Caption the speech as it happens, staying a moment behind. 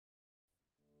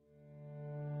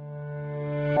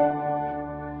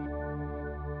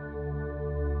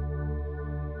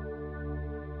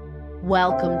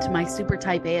Welcome to my super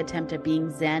type A attempt at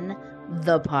being Zen,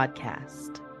 the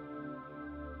podcast.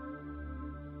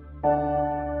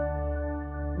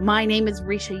 My name is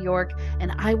Risha York,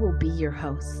 and I will be your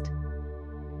host.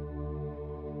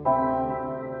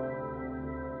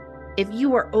 If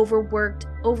you are overworked,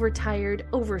 overtired,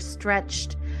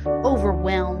 overstretched,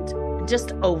 overwhelmed, and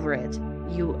just over it,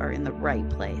 you are in the right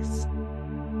place.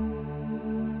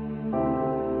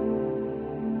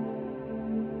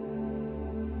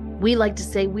 We like to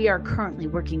say we are currently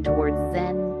working towards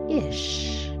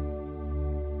Zen-ish.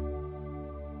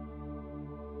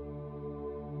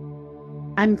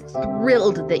 I'm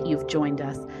thrilled that you've joined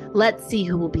us. Let's see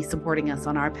who will be supporting us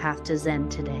on our path to Zen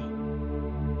today.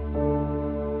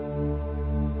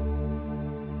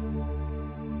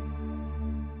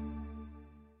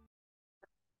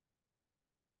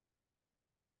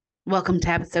 Welcome to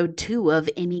episode 2 of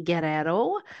Amy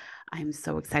Guerrero. I'm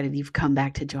so excited you've come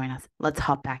back to join us. Let's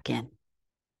hop back in.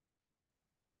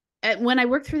 When I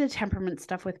work through the temperament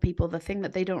stuff with people, the thing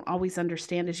that they don't always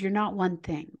understand is you're not one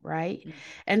thing, right? Mm-hmm.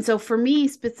 And so for me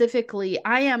specifically,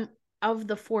 I am, of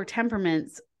the 4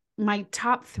 temperaments, my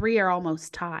top 3 are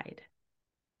almost tied.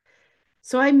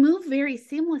 So I move very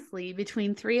seamlessly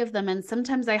between 3 of them. And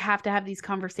sometimes I have to have these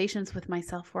conversations with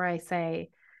myself where I say,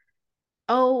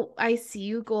 oh, I see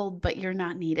you, gold, but you're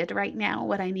not needed right now.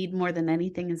 What I need more than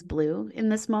anything is blue in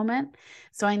this moment.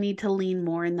 So I need to lean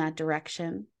more in that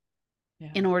direction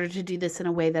in order to do this in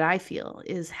a way that I feel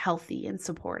is healthy and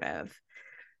supportive.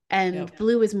 And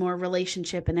blue is more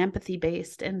relationship and empathy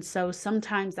based. And so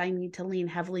sometimes I need to lean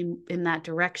heavily in that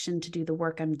direction to do the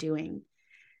work I'm doing.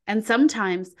 And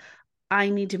sometimes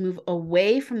I need to move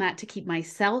away from that to keep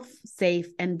myself safe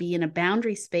and be in a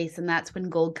boundary space. And that's when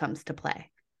gold comes to play.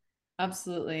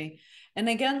 Absolutely. And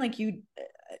again, like you,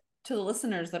 to the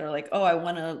listeners that are like, oh, I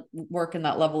want to work in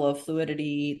that level of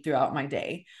fluidity throughout my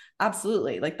day.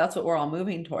 Absolutely. Like that's what we're all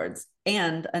moving towards.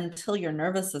 And until your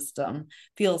nervous system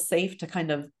feels safe to kind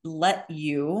of let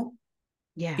you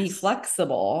be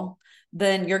flexible,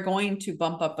 then you're going to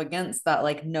bump up against that.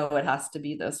 Like, no, it has to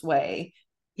be this way.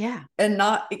 Yeah. And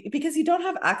not because you don't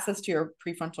have access to your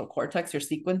prefrontal cortex, your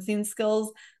sequencing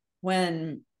skills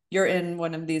when you're in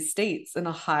one of these states in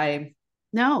a high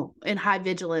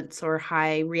vigilance or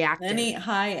high reactive.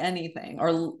 Anything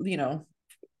or,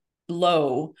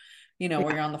 low, where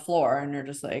you're on the floor and you're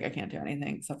just like, I can't do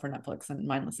anything except for Netflix and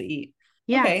mindlessly eat.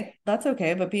 Yeah. Okay, that's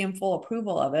okay. But be in full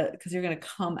approval of it because you're going to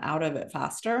come out of it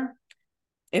faster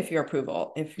if you're in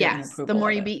approval. The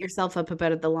more you beat yourself up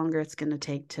about it, the longer it's going to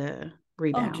take to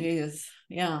rebound. Oh, geez.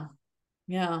 Yeah.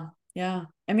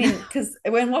 I mean, because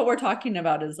when what we're talking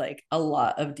about is like a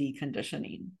lot of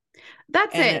deconditioning.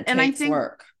 That's it. And I think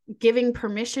giving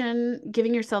permission,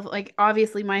 giving yourself, like,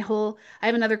 obviously I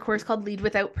have another course called Lead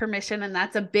Without Permission. And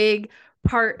that's a big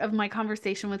part of my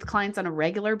conversation with clients on a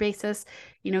regular basis.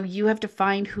 You have to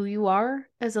find who you are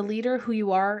as a leader, who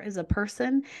you are as a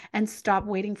person, and stop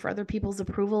waiting for other people's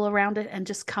approval around it and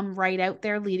just come right out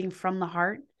there leading from the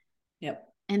heart. Yep.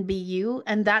 And be you.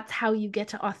 And that's how you get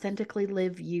to authentically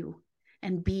live you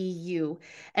and be you.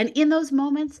 And in those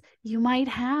moments, you might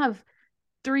have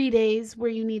 3 days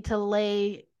where you need to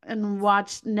lay and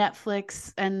watch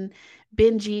Netflix and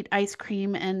binge eat ice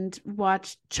cream and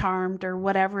watch Charmed or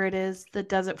whatever it is that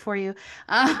does it for you.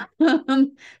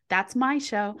 That's my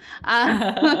show.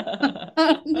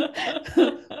 But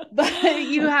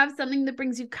you have something that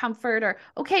brings you comfort or,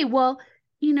 okay, well,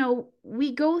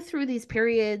 we go through these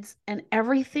periods and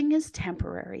everything is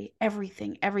temporary.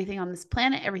 Everything on this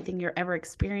planet, everything you're ever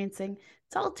experiencing,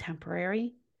 it's all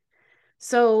temporary.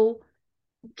 So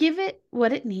give it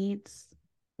what it needs,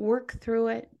 work through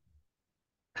it,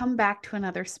 come back to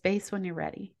another space when you're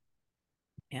ready.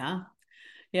 Yeah.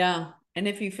 And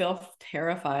if you feel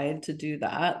terrified to do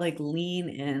that, like lean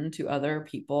into other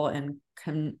people and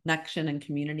connection and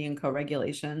community and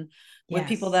co-regulation with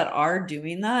people that are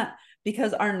doing that,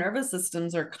 because our nervous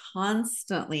systems are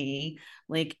constantly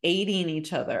like aiding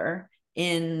each other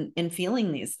in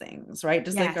feeling these things, right?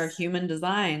 Just like our human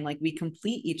design, like we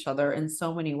complete each other in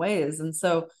so many ways. And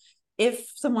so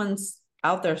if someone's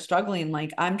out there struggling,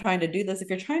 like I'm trying to do this, if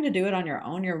you're trying to do it on your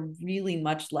own, you're really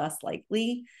much less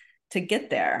likely to get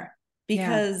there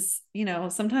because,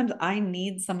 sometimes I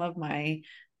need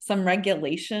some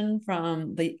regulation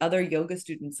from the other yoga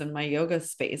students in my yoga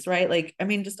space, right? Like, I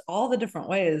mean, just all the different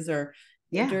ways, or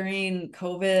During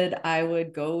COVID, I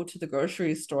would go to the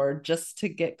grocery store just to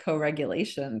get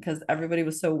co-regulation because everybody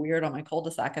was so weird on my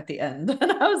cul-de-sac at the end.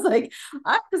 And I was like,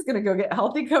 I'm just going to go get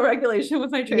healthy co-regulation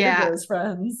with my Trader Joe's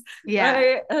friends.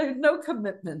 Right? No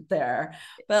commitment there.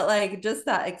 But like just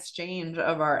that exchange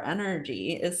of our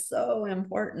energy is so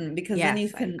important because then you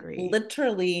can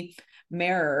literally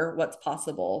mirror what's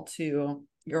possible to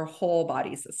your whole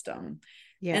body system.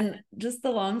 Yeah. And just the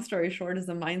long story short is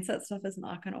the mindset stuff is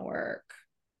not going to work.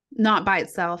 Not by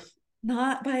itself.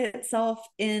 Not by itself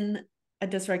in a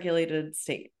dysregulated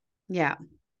state. Yeah.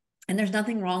 And there's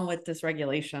nothing wrong with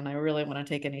dysregulation. I really want to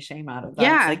take any shame out of that.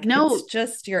 Yeah. It's like, no, it's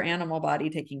just your animal body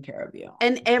taking care of you.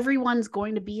 And everyone's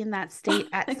going to be in that state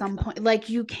at some point. Like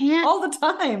you can't all the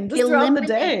time, just throughout the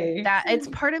day. That it's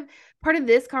part of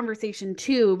this conversation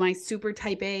too. My super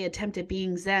type A attempt at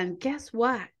being Zen. Guess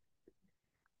what?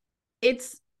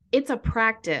 It's a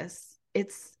practice.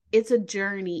 It's a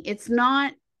journey. It's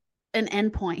not an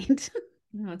endpoint.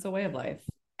 No, it's a way of life.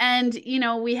 And,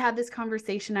 we had this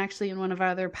conversation actually in one of our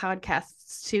other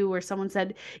podcasts too, where someone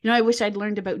said, I wish I'd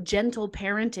learned about gentle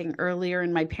parenting earlier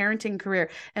in my parenting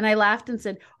career. And I laughed and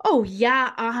said, oh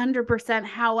yeah, 100%.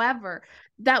 However,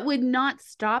 that would not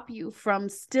stop you from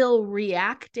still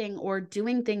reacting or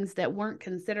doing things that weren't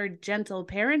considered gentle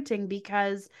parenting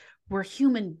because we're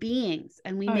human beings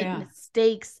and we make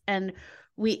mistakes and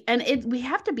we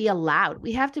have to be allowed.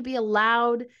 We have to be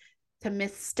allowed to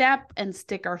misstep and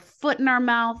stick our foot in our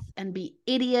mouth and be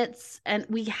idiots. And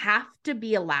we have to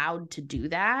be allowed to do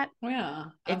that. Yeah.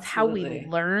 It's how we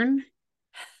learn.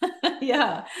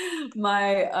 Yeah.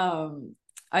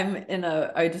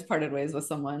 I just parted ways with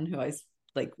someone who I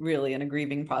like really in a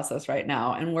grieving process right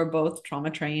now. And we're both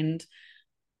trauma trained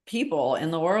people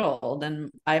in the world. And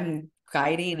I'm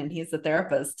guiding and he's the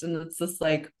therapist. And it's just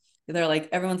like, they're like,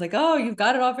 everyone's like, oh, you've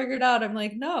got it all figured out. I'm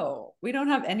like, no, we don't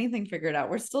have anything figured out.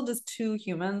 We're still just two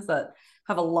humans that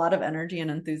have a lot of energy and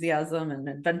enthusiasm and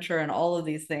adventure and all of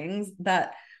these things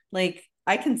that like,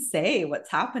 I can say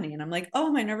what's happening. I'm like,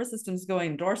 oh, my nervous system's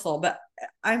going dorsal, but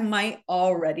I might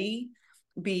already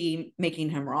be making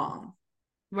him wrong.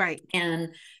 Right. And,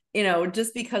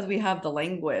 just because we have the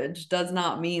language does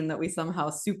not mean that we somehow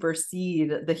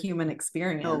supersede the human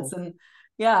experience. And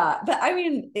yeah, but I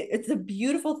mean, it's a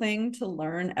beautiful thing to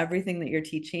learn everything that you're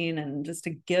teaching and just to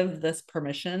give this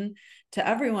permission to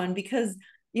everyone because,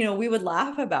 we would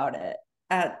laugh about it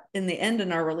in the end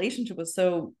and our relationship was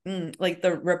so like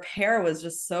the repair was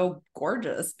just so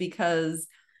gorgeous because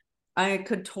I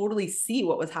could totally see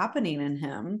what was happening in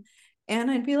him. And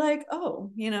I'd be like,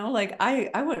 oh, like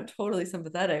I went totally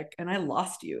sympathetic and I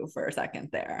lost you for a second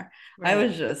there. Right. I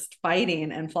was just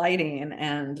fighting and flighting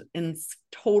and in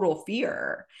total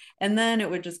fear. And then it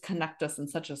would just connect us in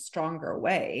such a stronger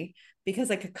way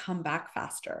because I could come back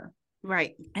faster.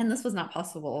 Right. And this was not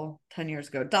possible 10 years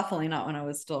ago. Definitely not when I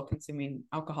was still consuming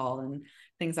alcohol and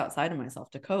things outside of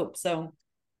myself to cope. So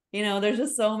there's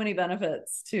just so many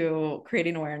benefits to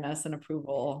creating awareness and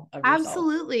approval of yourself.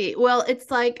 Absolutely. Well,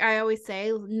 it's like I always say,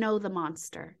 know the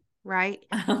monster, right?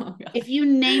 Oh, if you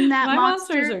name that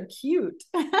monsters are cute.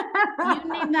 You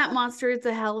name that monster, it's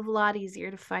a hell of a lot easier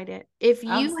to fight it. If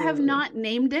you have not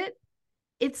named it,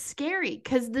 it's scary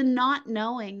because the not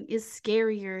knowing is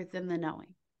scarier than the knowing.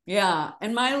 Yeah.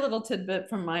 And my little tidbit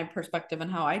from my perspective and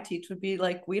how I teach would be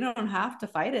like, we don't have to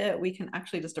fight it. We can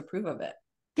actually just approve of it.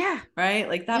 Yeah. Right.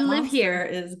 Like that monster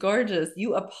is gorgeous.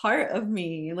 You a part of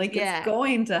me. Like it's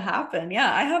going to happen. Yeah.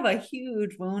 I have a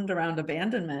huge wound around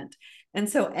abandonment. And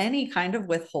so any kind of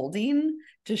withholding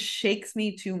just shakes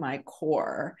me to my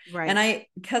core. Right. And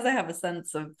because I have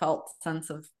a felt sense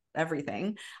of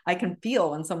everything, I can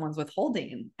feel when someone's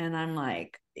withholding. And I'm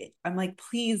like,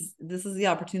 please, this is the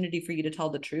opportunity for you to tell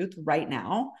the truth right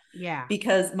now. Yeah.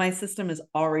 Because my system is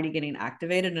already getting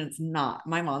activated and it's not.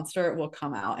 My monster will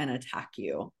come out and attack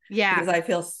you. Yeah. Because I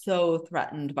feel so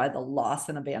threatened by the loss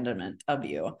and abandonment of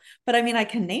you. But I mean, I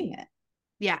can name it.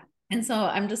 Yeah. And so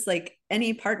I'm just like,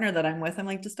 any partner that I'm with, I'm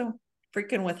like, just don't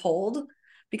freaking withhold.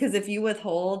 Because if you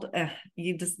withhold,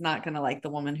 you're just not going to like the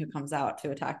woman who comes out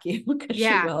to attack you because she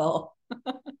will.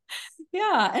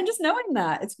 Yeah. And just knowing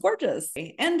that it's gorgeous.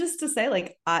 And just to say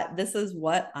like, this is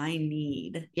what I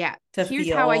need. Yeah.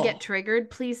 Here's how I get triggered.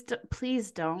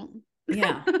 Please don't.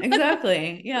 Yeah,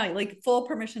 exactly. Yeah. Like full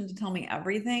permission to tell me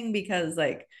everything because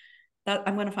like that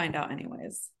I'm going to find out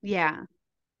anyways. Yeah.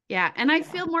 Yeah. And I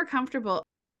feel more comfortable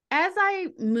as I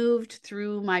moved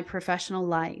through my professional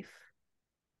life.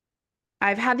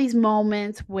 I've had these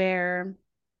moments where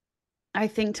I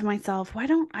think to myself, why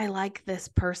don't I like this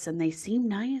person? They seem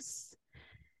nice.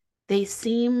 They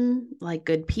seem like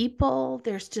good people.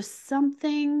 There's just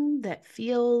something that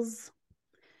feels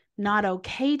not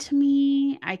okay to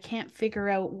me. I can't figure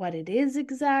out what it is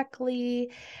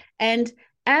exactly. And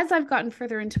as I've gotten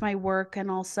further into my work and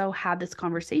also had this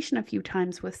conversation a few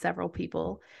times with several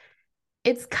people,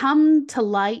 it's come to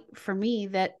light for me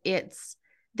that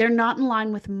they're not in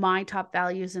line with my top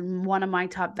values, and one of my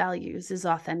top values is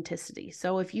authenticity.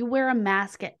 So if you wear a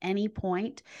mask at any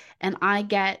point and I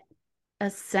get a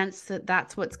sense that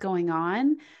that's what's going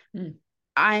on,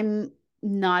 I'm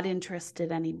not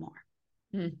interested anymore.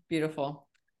 Beautiful.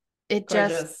 It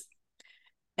Gorgeous. just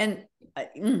And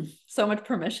so much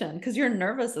permission, because your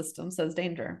nervous system says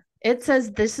danger. It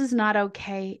says this is not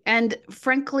okay. And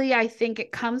frankly, I think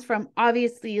it comes from,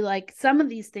 obviously, like, some of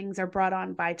these things are brought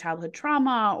on by childhood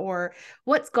trauma or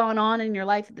what's gone on in your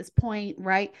life at this point,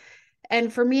 right?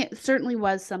 And for me, it certainly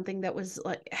was something that was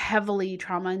like heavily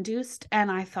trauma induced.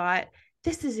 And I thought,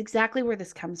 this is exactly where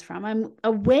this comes from. I'm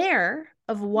aware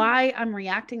of why I'm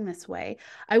reacting this way.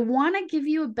 I want to give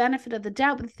you a benefit of the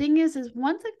doubt. But the thing is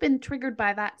once I've been triggered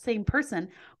by that same person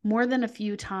more than a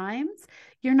few times,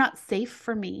 you're not safe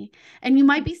for me. And you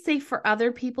might be safe for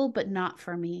other people, but not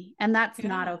for me. And that's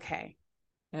not okay.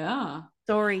 Yeah.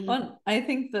 Sorry. Well, I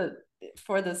think that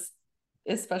for this,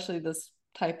 especially this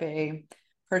type A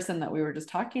person that we were just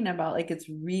talking about, like, it's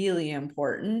really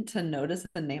important to notice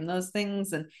and name those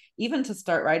things, and even to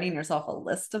start writing yourself a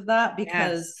list of that,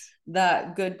 because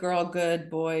that good girl, good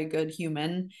boy, good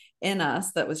human in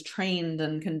us that was trained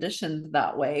and conditioned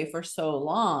that way for so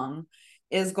long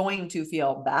is going to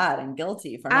feel bad and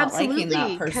guilty for not liking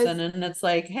that person. And it's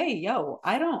like, hey, yo,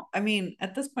 I mean,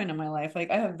 at this point in my life,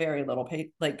 like, I have very little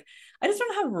like, I just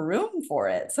don't have room for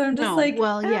it. So I'm just like,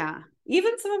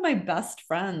 even some of my best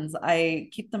friends, I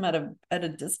keep them at a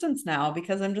distance now,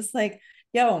 because I'm just like,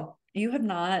 yo, you have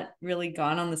not really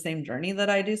gone on the same journey that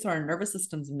I do. So our nervous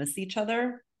systems miss each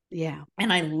other. Yeah.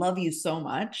 And I love you so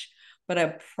much, but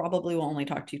I probably will only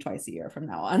talk to you twice a year from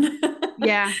now on.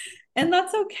 Yeah. And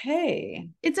that's okay.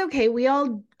 It's okay. We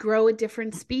all grow at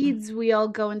different speeds. We all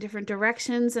go in different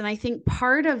directions. And I think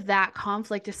part of that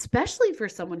conflict, especially for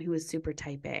someone who is super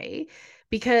type A,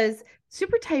 because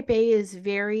super type A is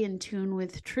very in tune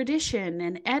with tradition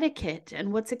and etiquette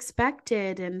and what's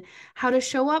expected and how to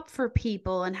show up for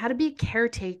people and how to be a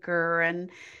caretaker. And,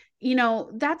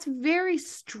 that's very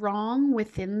strong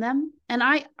within them. And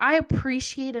I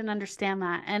appreciate and understand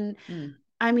that. And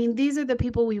I mean, these are the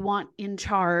people we want in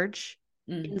charge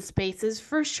in spaces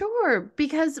for sure,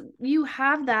 because you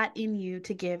have that in you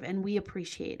to give and we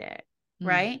appreciate it,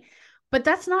 right? But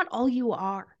that's not all you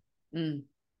are.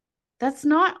 That's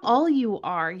not all you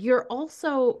are. You're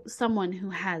also someone who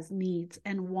has needs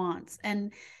and wants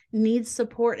and needs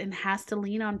support and has to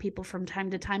lean on people from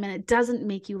time to time, and it doesn't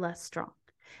make you less strong.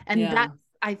 And that's,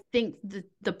 I think,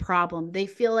 the problem. They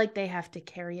feel like they have to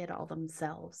carry it all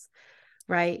themselves.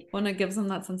 Right. When it gives them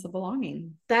that sense of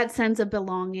belonging. That sense of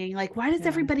belonging. Like, why does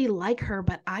everybody like her,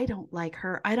 but I don't like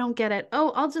her? I don't get it.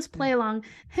 Oh, I'll just play along.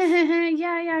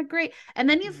 Yeah, great. And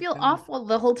then you feel awful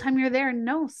the whole time you're there.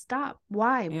 No, stop.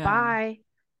 Why? Bye.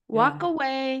 Walk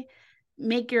away.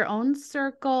 Make your own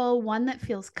circle, one that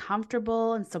feels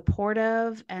comfortable and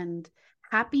supportive and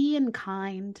happy and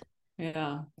kind.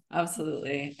 Yeah,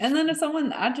 absolutely. And then if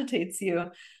someone agitates you,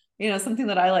 something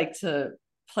that I like to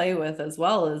play with as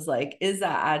well is like, is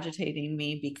that agitating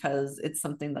me because it's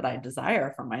something that I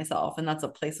desire for myself? And that's a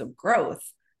place of growth.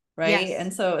 Right. Yes.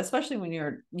 And so, especially when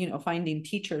you're, finding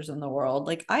teachers in the world,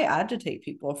 like, I agitate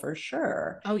people for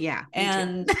sure. Oh yeah.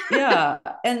 And yeah.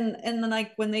 And then,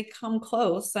 like, when they come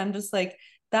close, I'm just like,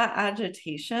 that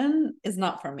agitation is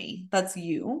not for me. That's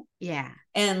you. Yeah.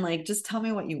 And like, just tell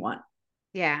me what you want.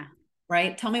 Yeah.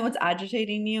 Right. Tell me what's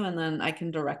agitating you, and then I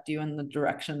can direct you in the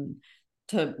direction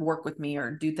to work with me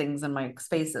or do things in my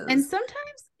spaces. And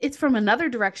sometimes it's from another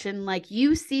direction. Like,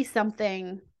 you see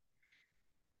something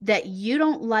that you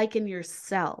don't like in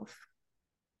yourself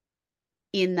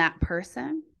in that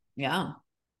person. Yeah.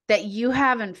 That you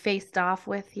haven't faced off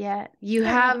with yet. You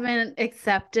haven't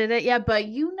accepted it yet, but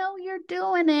you're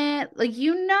doing it. Like,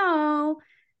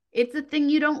 it's a thing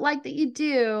you don't like that you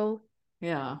do.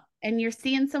 Yeah. And you're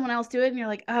seeing someone else do it and you're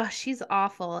like, oh, she's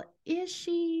awful. Is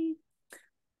she?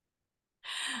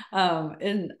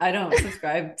 And I don't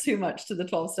subscribe too much to the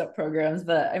 12-step programs,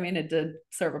 but I mean, it did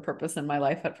serve a purpose in my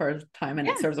life for a time, and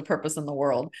it serves a purpose in the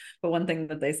world. But one thing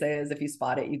that they say is, if you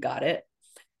spot it, you got it.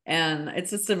 And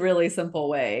it's just a really simple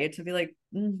way to be like,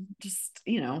 just,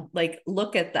 like,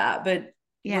 look at that. But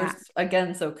we're,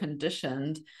 again, so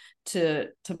conditioned to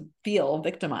feel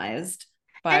victimized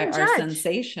by our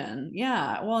sensation.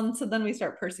 Yeah. Well, and so then we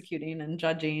start persecuting and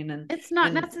judging, and it's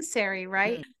not necessary,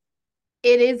 right?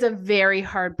 It is a very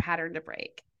hard pattern to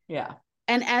break. Yeah.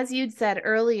 And as you'd said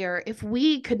earlier, if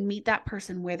we could meet that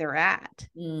person where they're at,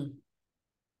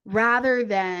 rather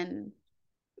than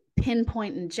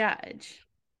pinpoint and judge,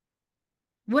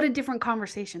 what a different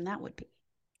conversation that would be.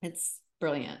 It's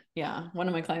brilliant. Yeah. One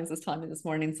of my clients was telling me this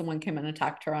morning, someone came and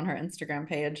attacked her on her Instagram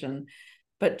page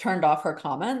but turned off her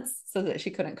comments so that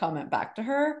she couldn't comment back to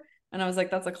her. And I was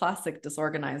like, that's a classic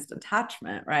disorganized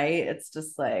attachment, right? It's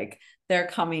just like they're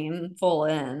coming full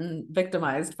in,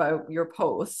 victimized by your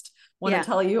post, want to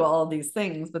tell you all these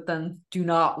things, but then do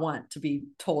not want to be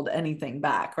told anything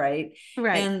back, right?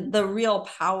 Right. And the real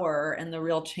power and the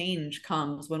real change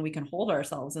comes when we can hold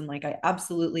ourselves and like, I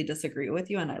absolutely disagree with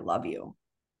you and I love you.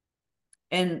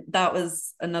 And that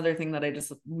was another thing that I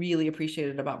just really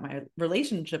appreciated about my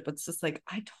relationship. It's just like,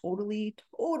 I totally,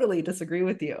 totally disagree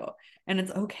with you. And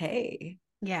it's okay.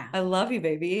 Yeah. I love you,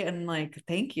 baby. And like,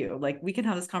 thank you. Like, we can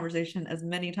have this conversation as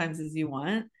many times as you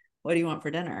want. What do you want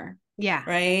for dinner? Yeah.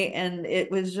 Right. And it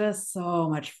was just so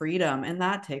much freedom. And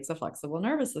that takes a flexible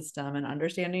nervous system and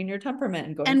understanding your temperament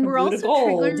and going And from we're blue to also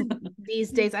gold. triggered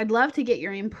these days. I'd love to get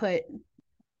your input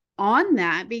on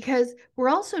that, because we're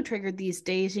also triggered these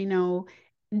days, you know,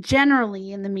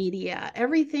 generally in the media,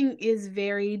 everything is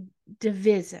very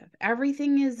divisive.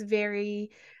 Everything is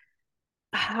very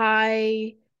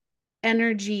high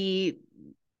energy,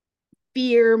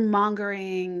 fear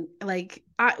mongering. Like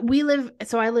I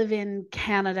live in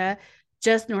Canada,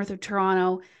 just north of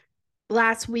Toronto.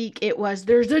 Last week it was,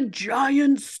 there's a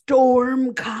giant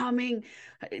storm coming,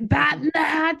 batten the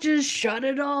hatches, shut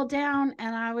it all down.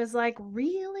 And I was like,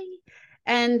 really?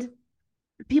 And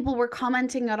people were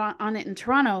commenting on it in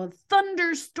Toronto,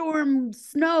 thunderstorm,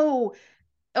 snow.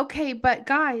 Okay, but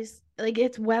guys, like,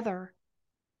 it's weather.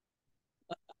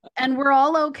 And we're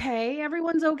all okay.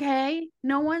 Everyone's okay.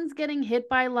 No one's getting hit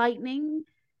by lightning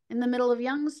in the middle of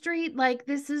Yonge Street. Like,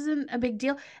 this isn't a big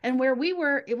deal. And where we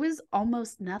were, it was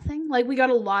almost nothing. Like, we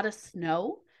got a lot of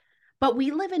snow, but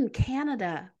we live in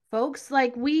Canada, folks.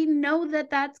 Like, we know that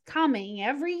that's coming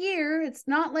every year. It's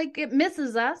not like it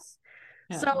misses us.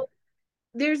 Yeah. So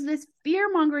there's this fear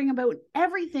mongering about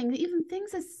everything, even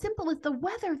things as simple as the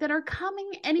weather, that are coming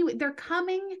anyway. They're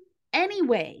coming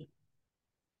anyway.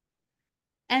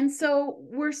 And so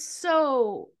we're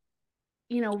so,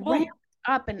 ramped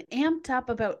up and amped up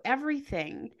about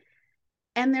everything.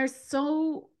 And there's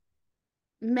so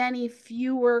many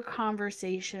fewer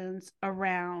conversations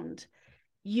around,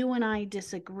 you and I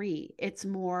disagree. It's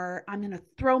more, I'm going to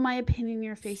throw my opinion in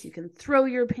your face. You can throw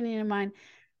your opinion in mine.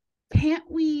 Can't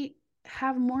we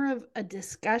have more of a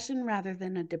discussion rather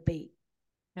than a debate?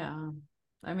 Yeah.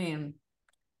 I mean,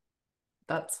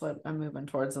 that's what I'm moving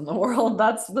towards in the world.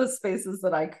 That's the spaces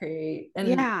that I create. And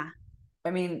yeah. I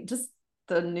mean, just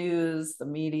the news, the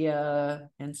media,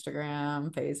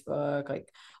 Instagram, Facebook, like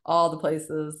all the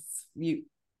places,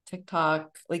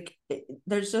 TikTok, like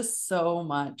there's just so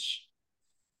much.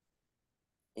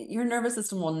 Your nervous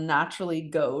system will naturally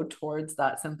go towards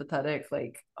that sympathetic,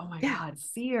 like, oh my God,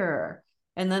 fear.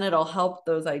 And then it'll help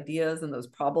those ideas and those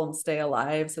problems stay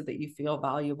alive so that you feel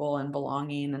valuable and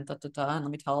belonging and and let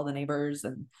me tell the neighbors.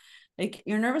 And like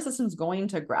your nervous system's going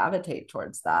to gravitate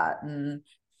towards that. And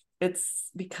it's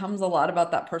becomes a lot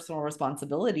about that personal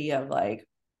responsibility of like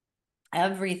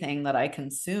everything that I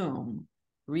consume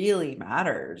really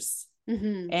matters.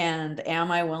 And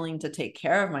am I willing to take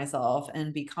care of myself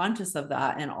and be conscious of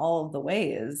that in all of the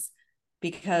ways?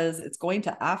 Because it's going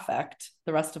to affect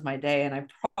the rest of my day. And I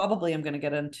probably am going to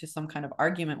get into some kind of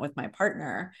argument with my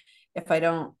partner if I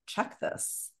don't check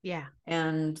this. Yeah.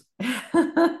 And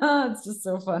it's just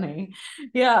so funny.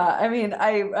 Yeah. I mean,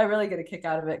 I really get a kick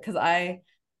out of it because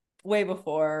way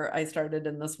before I started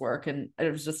in this work, and I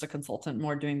was just a consultant,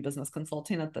 more doing business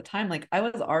consulting at the time, like I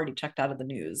was already checked out of the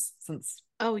news since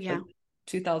like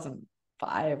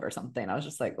 2005 or something. I was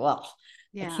just like, well,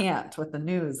 I can't with the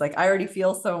news. Like I already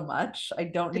feel so much. I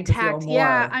don't need to feel more.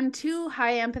 Yeah, I'm too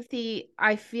high empathy.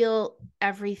 I feel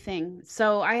everything.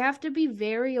 So I have to be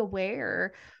very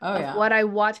aware of what I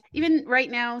watch. Even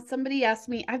right now, somebody asked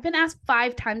me, I've been asked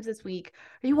 5 times this week,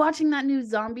 are you watching that new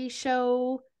zombie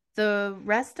show, The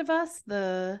Rest of Us,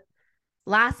 The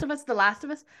Last of Us, The Last of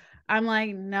Us? I'm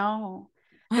like, no.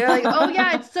 They're like, oh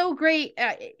yeah, it's so great.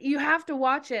 You have to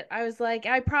watch it. I was like,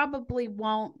 I probably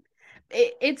won't.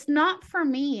 It's not for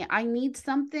me. I need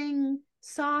something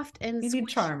soft and you need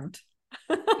Charmed.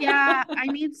 Yeah, I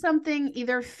need something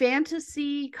either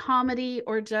fantasy, comedy,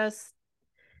 or just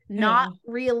not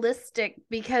realistic,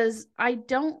 because I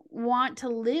don't want to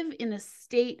live in a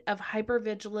state of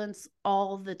hypervigilance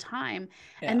all the time.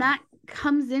 And that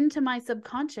comes into my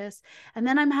subconscious. And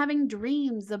then I'm having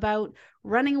dreams about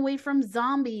running away from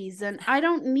zombies. And I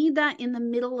don't need that in the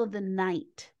middle of the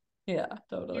night. Yeah, you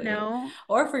totally. know,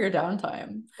 Or for your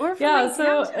downtime. or for my Yeah.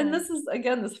 So, and downtime. this is,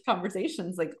 again, this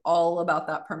conversation's like all about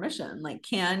that permission. Like,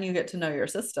 can you get to know your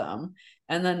system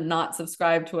and then not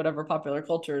subscribe to whatever popular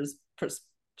culture is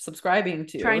subscribing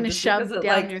to Trying to just because shove it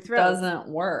down your like throat. doesn't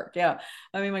work? Yeah.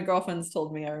 I mean, my girlfriend's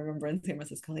told me, I remember in San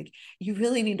Francisco, like, you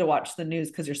really need to watch the news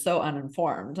because you're so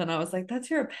uninformed. And I was like, that's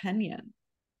your opinion,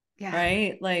 Yeah.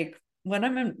 right? Like, what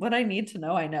I need to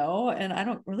know, I know, and I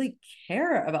don't really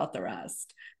care about the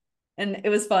rest. And it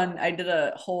was fun. I did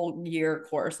a whole year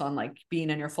course on like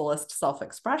being in your fullest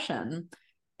self-expression.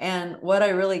 And what I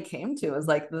really came to is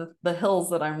like the hills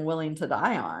that I'm willing to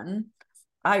die on.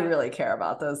 I really care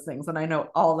about those things. And I know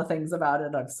all the things about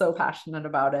it. I'm so passionate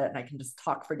about it. And I can just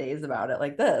talk for days about it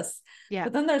like this. Yeah.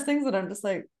 But then there's things that I'm just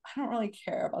like, I don't really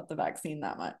care about the vaccine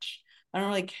that much. I don't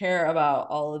really care about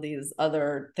all of these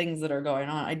other things that are going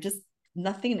on.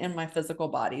 Nothing in my physical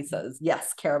body says,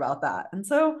 yes, care about that. And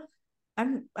so I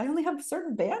only have a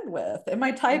certain bandwidth, and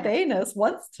my type Yeah. A-ness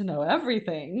wants to know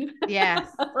everything. Yes.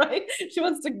 Right? She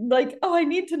wants to like, oh, I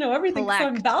need to know everything so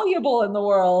I'm Collect. valuable in the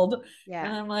world. Yeah.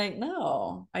 And I'm like,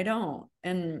 no, I don't.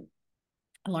 And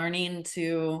learning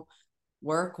to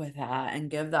work with that and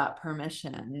give that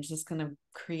permission is just going to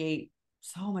create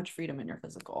so much freedom in your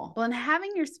physical. Well, and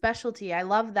having your specialty, I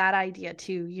love that idea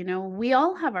too. You know, we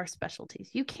all have our specialties.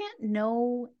 You can't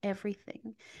know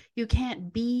everything. You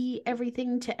can't be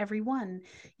everything to everyone.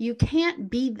 You can't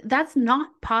be, that's not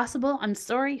possible. I'm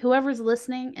sorry, whoever's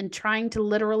listening and trying to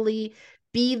literally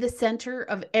be the center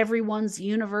of everyone's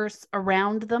universe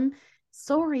around them.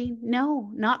 Sorry, no,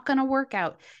 not going to work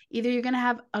out. Either you're going to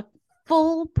have a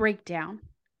full breakdown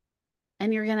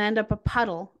and you're going to end up a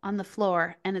puddle on the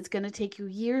floor and it's going to take you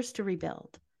years to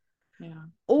rebuild. Yeah.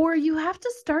 Or you have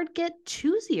to start get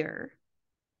choosier.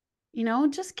 You know,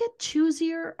 just get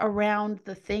choosier around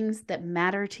the things that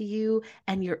matter to you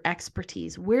and your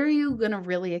expertise. Where are you going to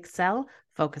really excel?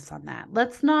 Focus on that.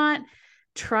 Let's not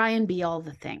try and be all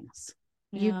the things.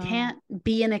 You Yeah. can't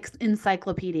be an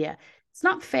encyclopedia. It's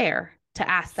not fair to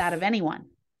ask that of anyone.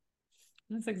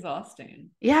 It's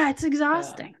exhausting. Yeah, it's Yeah.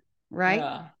 exhausting, right?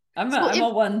 Yeah. I'm So a if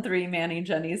 1-3 Manny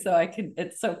Jenny, so I can,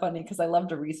 it's so funny because I love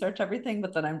to research everything,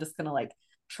 but then I'm just gonna like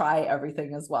try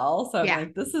everything as well. So I'm yeah,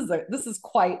 like, this is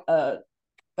quite a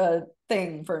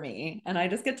thing for me. And I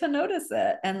just get to notice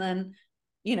it and then,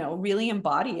 really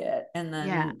embody it. And yeah,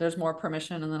 then there's more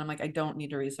permission. And then I'm like, I don't need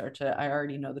to research it. I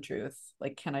already know the truth.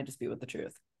 Like, can I just be with the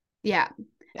truth? yeah. And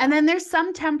Yeah. then there's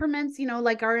some temperaments, you know,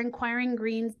 like our inquiring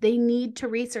greens, they need to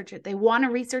research it. They want to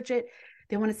research it.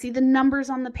 They want to see the numbers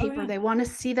on the Oh paper. yeah. They want to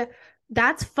see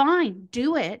that's fine.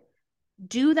 Do it.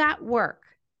 Do that work.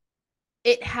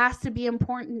 It has to be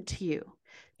important to you.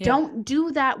 Yeah. Don't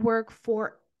do that work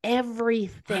for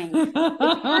everything. If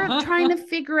you're trying to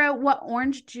figure out what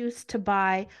orange juice to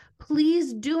buy,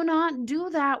 please do not do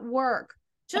that work.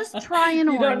 Just try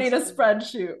an You don't need orange a juice.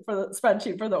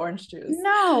 spreadsheet for the orange juice. But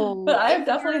No, if I've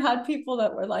definitely you're had people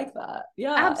that were like that.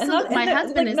 Yeah. And absolutely, my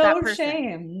husband like is that no person.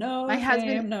 shame, My no husband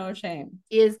shame, no shame.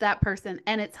 is that person,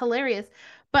 and it's hilarious.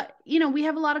 But, you know, we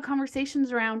have a lot of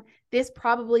conversations around this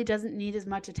probably doesn't need as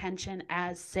much attention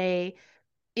as, say,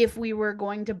 if we were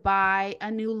going to buy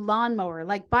a new lawnmower.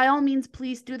 Like, by all means,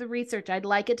 please do the research. I'd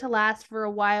like it to last for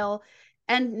a while.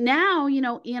 And now, you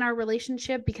know, in our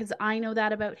relationship, because I know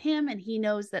that about him and he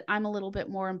knows that I'm a little bit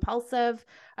more impulsive,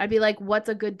 I'd be like, what's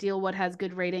a good deal? What has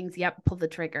good ratings? Yep, pull the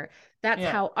trigger. That's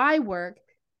Yeah. how I work.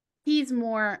 He's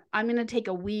more, I'm going to take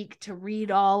a week to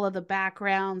read all of the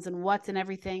backgrounds and what's and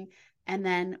everything and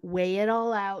then weigh it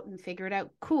all out and figure it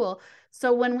out. Cool.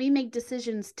 So when we make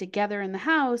decisions together in the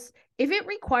house, if it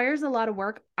requires a lot of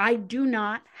work, I do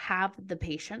not have the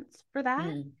patience for that.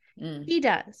 Mm, mm, He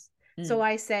does. So mm.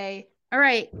 I say, all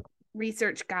right,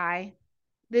 research guy,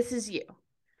 this is you.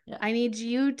 Yeah. I need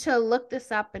you to look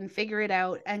this up and figure it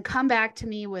out and come back to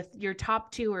me with your top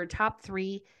 2 or top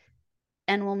 3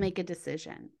 and we'll make a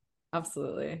decision.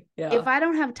 Absolutely. If Yeah. I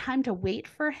don't have time to wait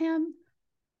for him,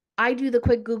 I do the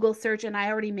quick Google search and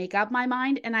I already make up my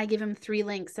mind and I give him 3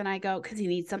 links and I go, because he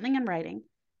needs something in writing.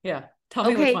 Yeah. Tell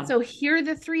me which Okay, one. so here are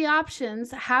the 3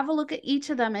 options. Have a look at each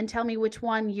of them and tell me which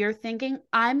one you're thinking.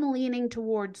 I'm leaning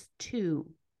towards 2.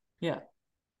 Yeah.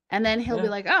 And then he'll be Yeah.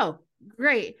 like, oh,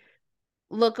 great.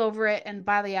 Look over it. And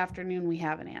by the afternoon, we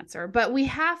have an answer. But we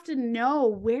have to know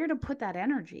where to put that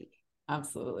energy.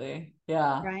 Absolutely.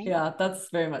 Yeah. Right? Yeah. That's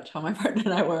very much how my partner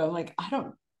and I were. I'm like, I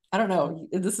don't know.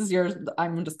 This is yours.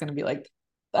 I'm just gonna be like,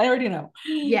 I already know.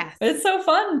 Yes. But it's so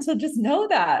fun to just know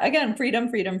that. Again, freedom,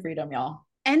 freedom, freedom, y'all.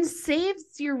 And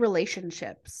saves your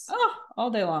relationships. Oh, all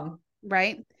day long.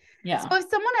 Right? So Yeah. if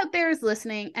someone out there is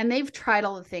listening and they've tried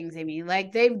all the things, Amy,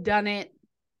 like they've done it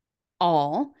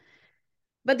all,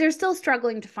 But they're still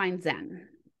struggling to find Zen.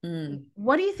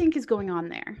 What do you think is going on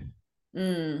there?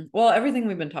 Well, everything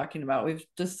we've been talking about,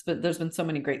 there's been so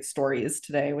many great stories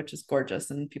today, which is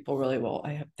gorgeous, and people really will,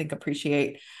 I think,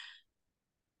 appreciate.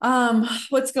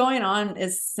 What's going on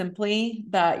is simply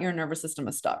that your nervous system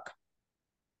is stuck.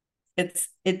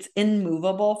 It's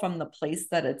immovable from the place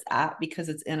that it's at because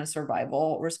it's in a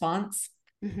survival response.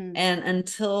 Mm-hmm. And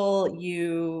until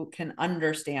you can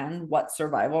understand what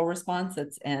survival response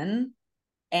it's in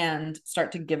and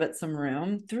start to give it some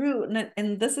room through,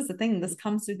 and this is the thing, this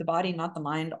comes through the body, not the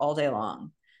mind, all day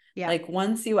long. Yeah. Like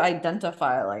once you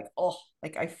identify, like, oh,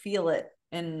 like I feel it,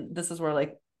 and this is where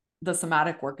like the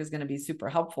somatic work is going to be super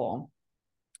helpful.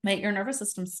 Make your nervous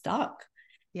system stuck.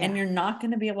 Yeah. And you're not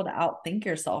going to be able to outthink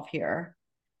yourself here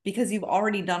because you've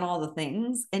already done all the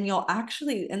things, and you'll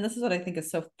actually, and this is what I think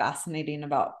is so fascinating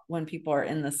about when people are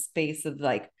in the space of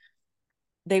like,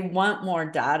 they want more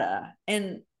data.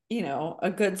 And, you know, a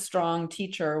good, strong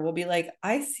teacher will be like,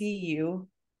 I see you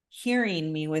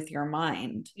hearing me with your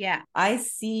mind. Yeah. I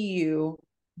see you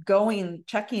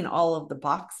checking all of the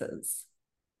boxes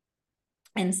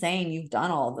and saying you've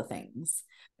done all the things,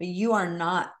 but you are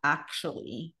not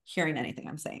actually hearing anything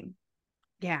I'm saying.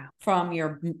 Yeah. From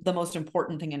the most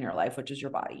important thing in your life, which is your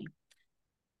body.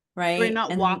 Right. We're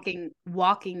not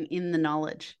walking in the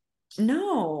knowledge.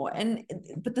 No.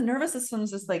 But the nervous system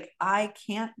is just like, I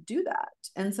can't do that.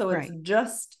 And so it's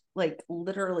just like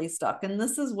literally stuck. And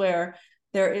this is where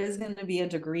there is going to be a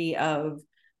degree of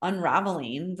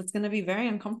unraveling that's going to be very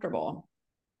uncomfortable.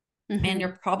 Mm-hmm. And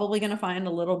you're probably going to find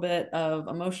a little bit of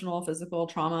emotional, physical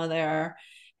trauma there.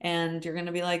 And you're going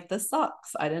to be like, this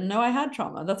sucks. I didn't know I had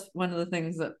trauma. That's one of the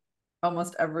things that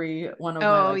almost every one of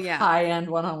my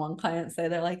high-end one-on-one clients say.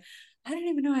 They're like, I didn't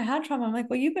even know I had trauma. I'm like,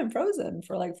 well, you've been frozen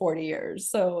for like 40 years.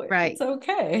 So it's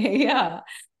okay. Yeah.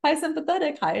 High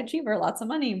sympathetic, high achiever, lots of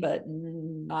money, but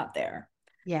not there.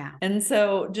 Yeah. And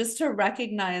so just to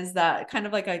recognize that, kind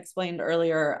of like I explained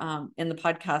earlier in the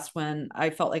podcast, when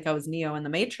I felt like I was Neo in the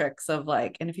Matrix of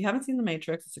like, and if you haven't seen the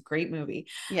Matrix, it's a great movie.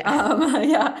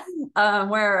 Yeah.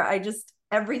 Where I just,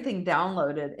 everything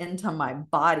downloaded into my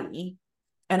body.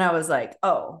 And I was like,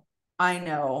 oh, I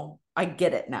know, I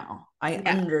get it now. I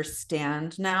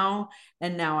understand now.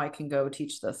 And now I can go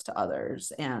teach this to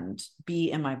others and be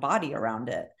in my body around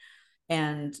it.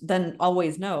 And then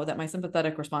always know that my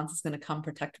sympathetic response is going to come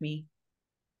protect me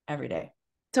every day.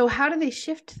 So how do they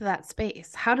shift to that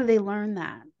space? How do they learn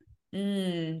that?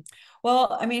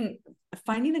 Well, I mean,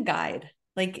 finding a guide,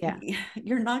 like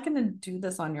you're not going to do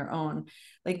this on your own.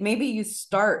 Like maybe you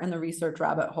start in the research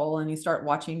rabbit hole and you start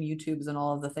watching YouTubes and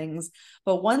all of the things.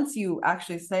 But once you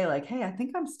actually say like, hey, I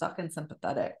think I'm stuck in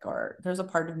sympathetic, or there's a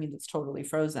part of me that's totally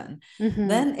frozen,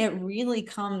 then it really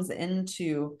comes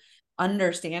into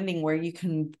understanding where you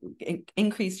can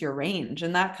increase your range.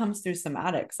 And that comes through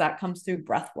somatics, that comes through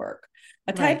breath work.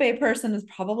 A type A person is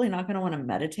probably not going to want to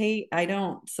meditate. I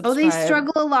don't subscribe. Oh, they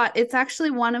struggle a lot. It's actually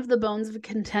one of the bones of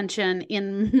contention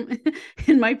in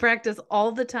my practice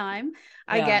all the time.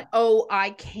 I get,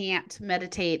 I can't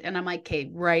meditate. And I'm like, okay,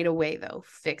 right away though,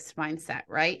 fixed mindset,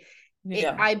 right?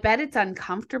 I bet it's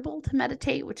uncomfortable to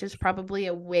meditate, which is probably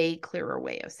a way clearer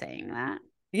way of saying that.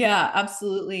 Yeah,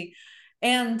 absolutely.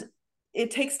 And it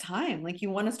takes time. Like you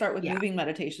want to start with moving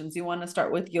meditations. You want to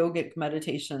start with yogic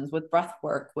meditations, with breath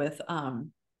work, with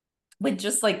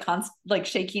just like like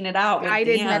shaking it out,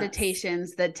 guided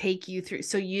meditations that take you through,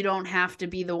 so you don't have to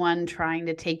be the one trying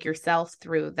to take yourself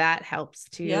through. That helps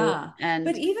too. Yeah.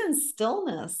 But even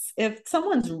stillness, if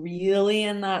someone's really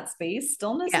in that space,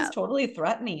 stillness is totally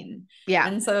threatening. Yeah.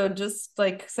 And so just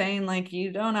like saying like,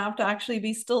 you don't have to actually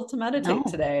be still to meditate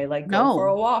today. Like go for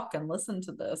a walk and listen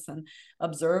to this and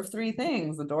observe 3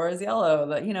 things. The door is yellow,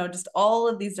 that, you know, just all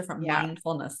of these different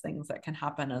mindfulness things that can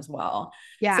happen as well.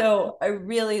 Yeah. So I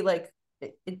really like,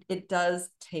 it does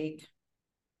take,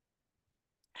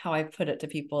 how I put it to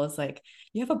people is like,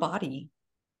 you have a body.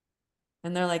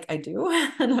 And they're like, I do.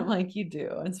 And I'm like, you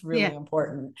do. It's really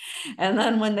important. And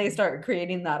then when they start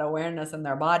creating that awareness in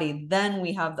their body, then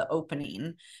we have the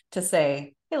opening to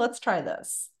say, hey, let's try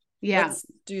this. Yeah. Let's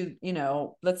do,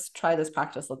 let's try this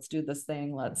practice. Let's do this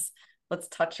thing. Let's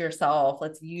touch yourself.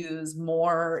 Let's use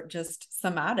more just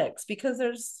somatics, because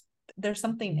there's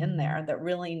something in there that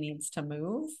really needs to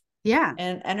move. Yeah.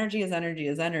 And energy is energy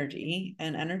is energy,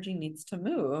 and energy needs to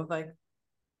move. Like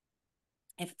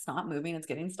if it's not moving, it's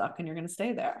getting stuck and you're going to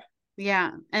stay there. Yeah.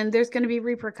 And there's going to be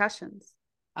repercussions.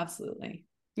 Absolutely.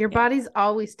 Your body's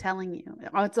always telling you.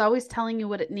 It's always telling you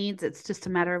what it needs. It's just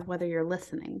a matter of whether you're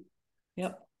listening.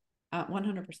 Yep.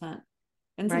 100%.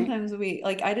 And sometimes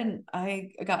I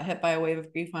got hit by a wave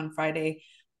of grief on Friday.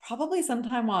 probably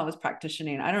sometime while I was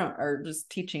practicing. Or just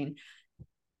teaching.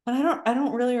 And I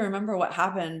don't really remember what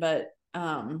happened, but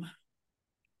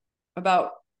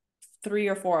about 3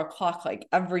 or 4 o'clock, like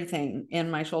everything in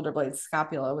my shoulder blade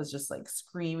scapula was just like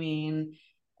screaming.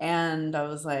 And I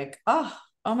was like, oh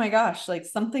my gosh, like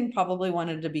something probably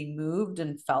wanted to be moved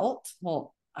and felt.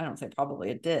 Well, I don't say probably,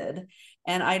 it did.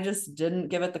 And I just didn't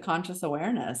give it the conscious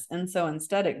awareness. And so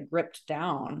instead it gripped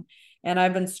down. And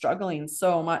I've been struggling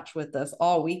so much with this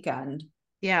all weekend.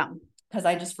 Yeah. Because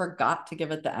I just forgot to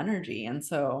give it the energy. And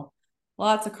so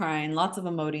lots of crying, lots of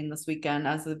emoting this weekend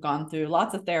as I've gone through,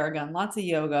 lots of Theragun, lots of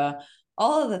yoga,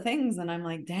 all of the things. And I'm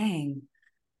like, dang,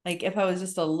 like if I was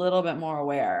just a little bit more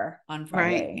aware on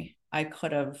Friday, I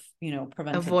could have,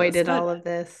 prevented avoided this. all of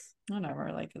this.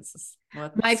 Whatever, like it's just My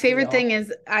what's favorite thing real.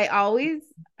 is I always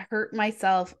hurt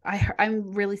myself.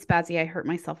 I'm really spazzy. I hurt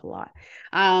myself a lot.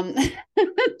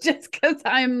 Just because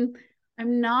I'm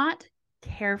not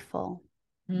careful.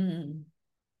 Mm.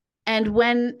 And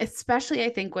when, especially I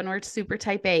think when we're super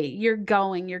type A, you're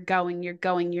going. You're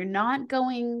not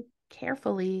going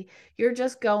carefully. You're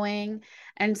just going.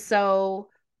 And so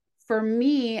for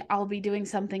me, I'll be doing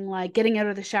something like getting out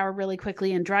of the shower really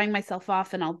quickly and drying myself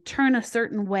off, and I'll turn a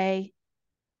certain way.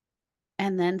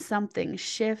 And then something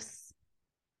shifts.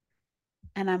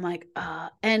 And I'm like,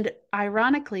 and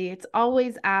ironically, it's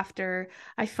always after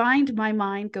I find my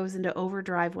mind goes into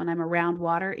overdrive when I'm around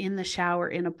water, in the shower,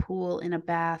 in a pool, in a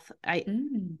bath.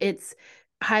 It's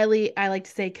highly, I like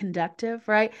to say conductive,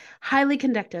 right? Highly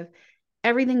conductive.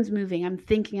 Everything's moving. I'm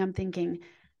thinking.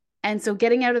 And so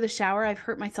getting out of the shower, I've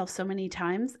hurt myself so many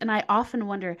times. And I often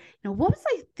wonder, what was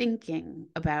I thinking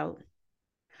about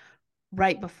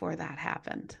right before that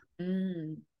happened?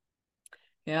 Mm.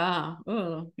 Yeah.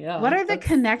 Oh, yeah. What are the That's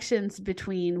connections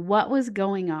between what was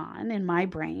going on in my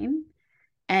brain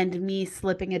and me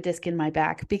slipping a disc in my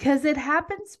back? Because it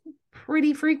happens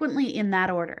pretty frequently in that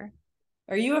order.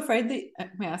 Are you afraid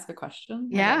that, may I ask a question?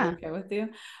 Would that be Yeah. okay with you?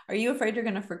 Are you afraid you're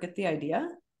going to forget the idea?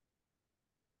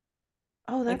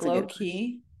 Oh, Like that's a low good question.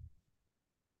 key?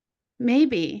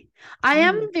 Maybe. I Mm.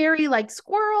 am very like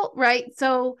squirrel, right?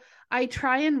 So I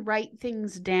try and write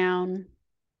things down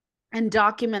and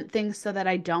document things so that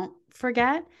I don't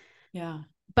forget. Yeah.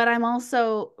 But I'm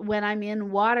also, when I'm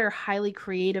in water, highly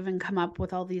creative and come up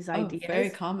with all these Oh, very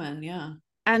ideas. common. Yeah.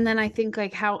 And then I think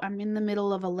like how I'm in the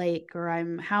middle of a lake, or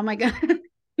how am I gonna how am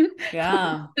I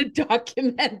Yeah. gonna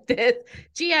document this?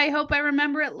 Gee, I hope I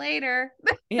remember it later.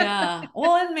 Yeah.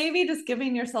 Well, and maybe just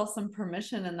giving yourself some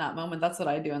permission in that moment. That's what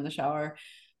I do in the shower.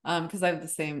 Because I have the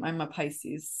same, I'm a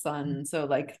Pisces sun. So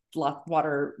like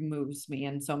water moves me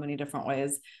in so many different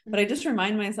ways. But I just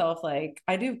remind myself, like,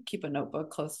 I do keep a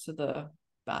notebook close to the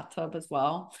bathtub as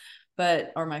well,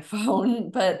 or my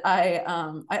phone. But I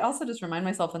also just remind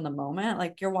myself in the moment,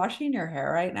 like you're washing your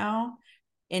hair right now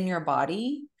in your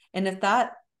body. And if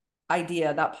that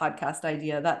idea, that podcast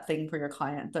idea, that thing for your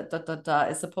client,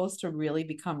 is supposed to really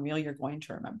become real, you're going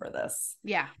to remember this.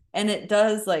 Yeah. And it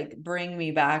does like bring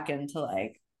me back into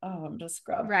like, oh, I'm just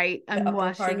scrubbed Right. the I'm upper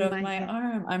part washing of my my hair.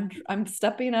 arm. I'm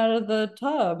stepping out of the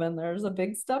tub and there's a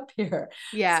big step here.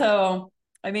 Yeah. So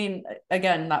I mean,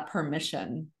 again, that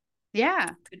permission Yeah.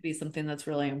 could be something that's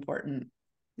really important.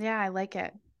 Yeah. I like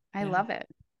it. I Yeah, love it.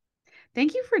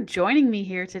 Thank you for joining me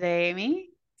here today, Amy.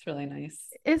 it's really nice.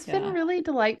 It's been Yeah, really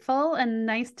delightful and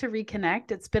nice to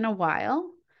reconnect. It's been a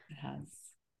while. it has.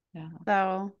 Yeah,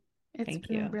 So it's thank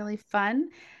been you. really fun.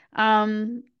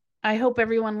 Um, I hope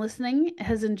everyone listening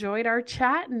has enjoyed our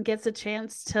chat and gets a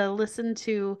chance to listen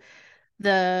to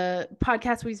the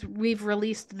podcast we've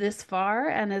released this far,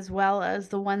 and as well as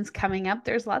the ones coming up.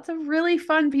 There's lots of really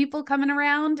fun people coming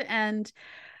around, and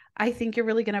I think you're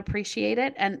really going to appreciate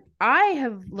it. And I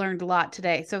have learned a lot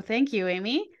today. So thank you,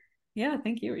 Amy. Yeah,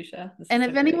 thank you, Risha. This And is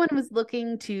if so great. anyone was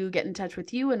looking to get in touch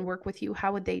with you and work with you,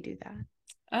 how would they do that?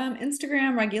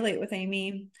 Instagram, regulate with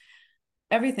Amy.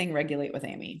 Everything regulate with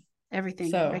Amy. Everything,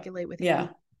 So regulate with yeah, Amy.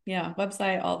 yeah,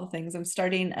 website, all the things. I'm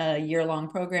starting a year-long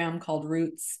program called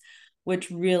Roots,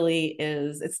 which really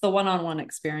it's the one-on-one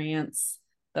experience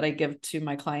that I give to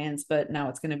my clients, but now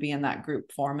it's going to be in that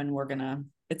group form, and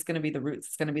it's going to be the roots.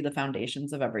 It's going to be the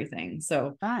foundations of everything.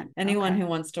 So Fun. anyone Okay. who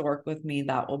wants to work with me,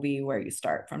 that will be where you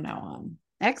start from now on.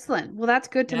 Excellent. Well, that's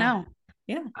good to Yeah. know.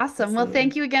 Yeah. Awesome. Well, Absolutely.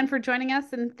 thank you again for joining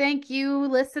us. And thank you,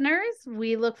 listeners.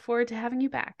 We look forward to having you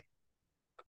back.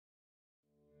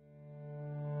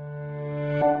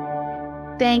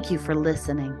 Thank you for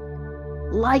listening.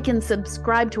 Like and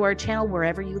subscribe to our channel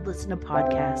wherever you listen to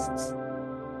podcasts.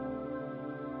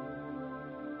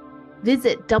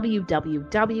 Visit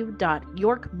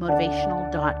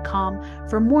www.yorkmotivational.com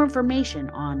for more information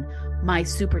on my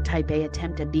Super Type A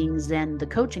Attempt at Being Zen, the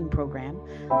coaching program,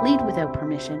 Lead Without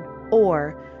Permission,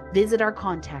 or visit our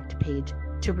contact page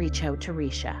to reach out to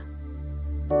Risha.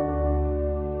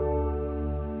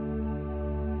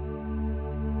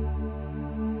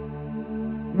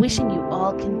 Wishing you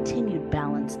all continued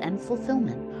balance and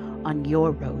fulfillment on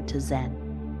your road to Zen.